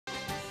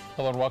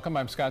Hello and welcome.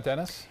 I'm Scott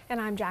Dennis.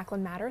 And I'm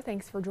Jacqueline Matter.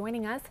 Thanks for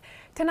joining us.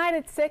 Tonight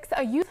at 6,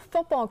 a youth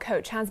football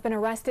coach has been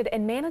arrested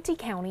in Manatee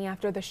County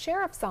after the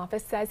sheriff's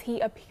office says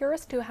he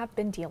appears to have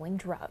been dealing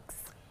drugs.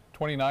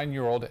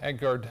 29-year-old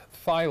Edgard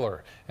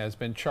Thyler has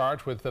been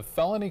charged with the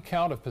felony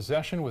count of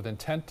possession with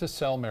intent to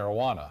sell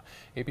marijuana.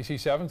 ABC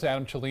 7's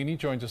Adam Cellini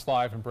joins us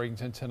live in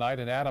Bradenton tonight.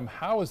 And Adam,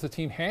 how is the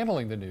team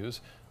handling the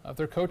news of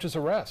their coach's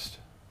arrest?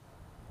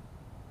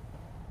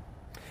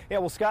 Yeah,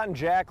 well, Scott and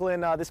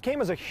Jacqueline, this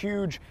came as a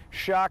huge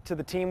shock to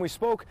the team. We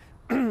spoke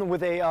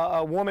with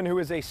a woman who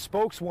is a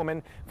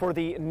spokeswoman for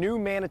the new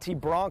Manatee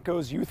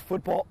Broncos youth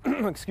football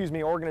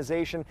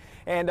organization,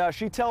 and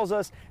she tells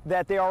us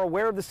that they are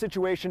aware of the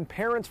situation.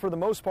 Parents, for the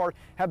most part,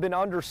 have been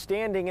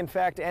understanding. In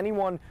fact,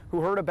 anyone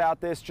who heard about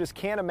this just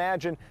can't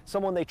imagine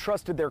someone they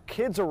trusted their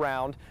kids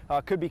around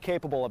could be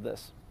capable of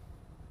this.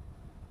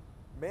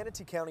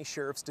 Manatee County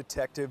Sheriff's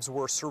detectives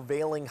were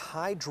surveilling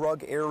high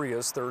drug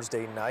areas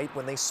Thursday night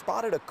when they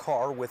spotted a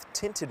car with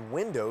tinted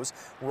windows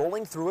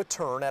rolling through a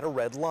turn at a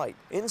red light.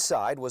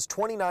 Inside was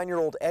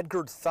 29-year-old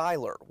Edgard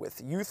Thyler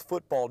with youth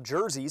football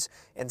jerseys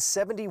and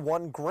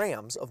 71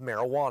 grams of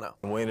marijuana.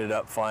 We ended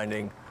up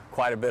finding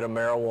quite a bit of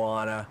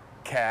marijuana,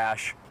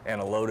 cash, and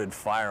a loaded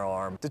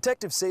firearm.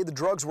 Detectives say the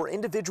drugs were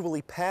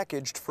individually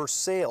packaged for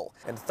sale,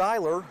 and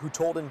Thyler, who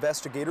told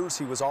investigators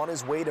he was on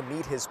his way to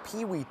meet his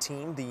Pee Wee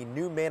team, the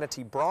new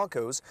Manatee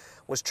Broncos,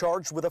 was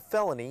charged with a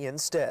felony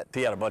instead.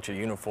 He had a bunch of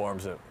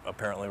uniforms that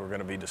apparently were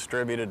going to be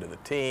distributed to the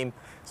team,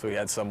 so he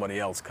had somebody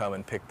else come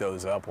and pick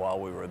those up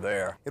while we were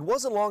there. It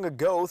wasn't long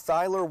ago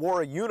Thyler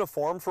wore a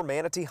uniform for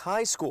Manatee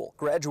High School,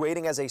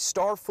 graduating as a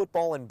star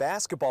football and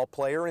basketball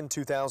player in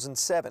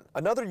 2007.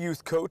 Another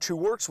youth coach who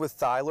works with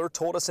Thyler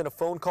told us in a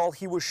phone call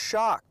he was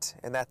shocked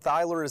and that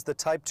Thyler is the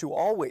type to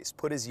always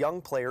put his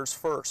young players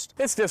first.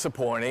 It's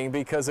disappointing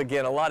because,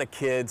 again, a lot of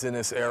kids in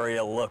this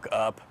area look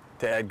up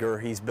to Edgar.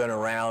 He's been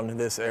around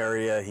this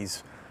area.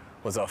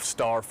 Was a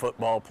star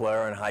football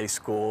player in high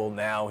school.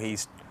 Now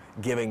he's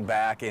giving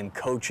back and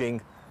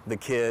coaching the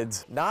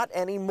kids. Not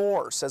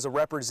anymore, says a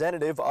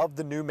representative of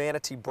the new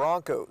Manatee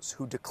Broncos,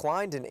 who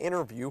declined an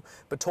interview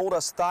but told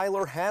us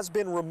Thyler has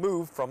been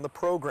removed from the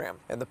program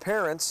and the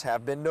parents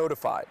have been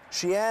notified.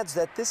 She adds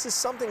that this is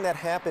something that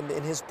happened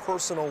in his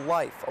personal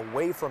life,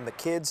 away from the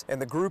kids,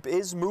 and the group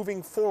is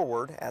moving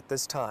forward at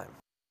this time.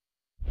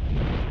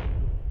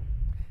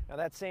 Now,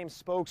 that same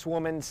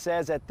spokeswoman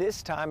says at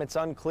this time it's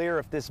unclear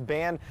if this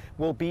ban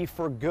will be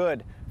for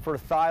good for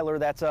Thyler.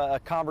 That's a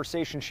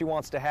conversation she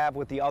wants to have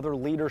with the other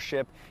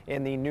leadership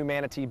in the new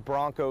Manatee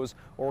Broncos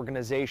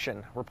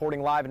organization.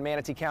 Reporting live in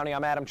Manatee County,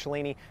 I'm Adam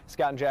Cellini.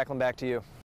 Scott and Jacqueline, back to you.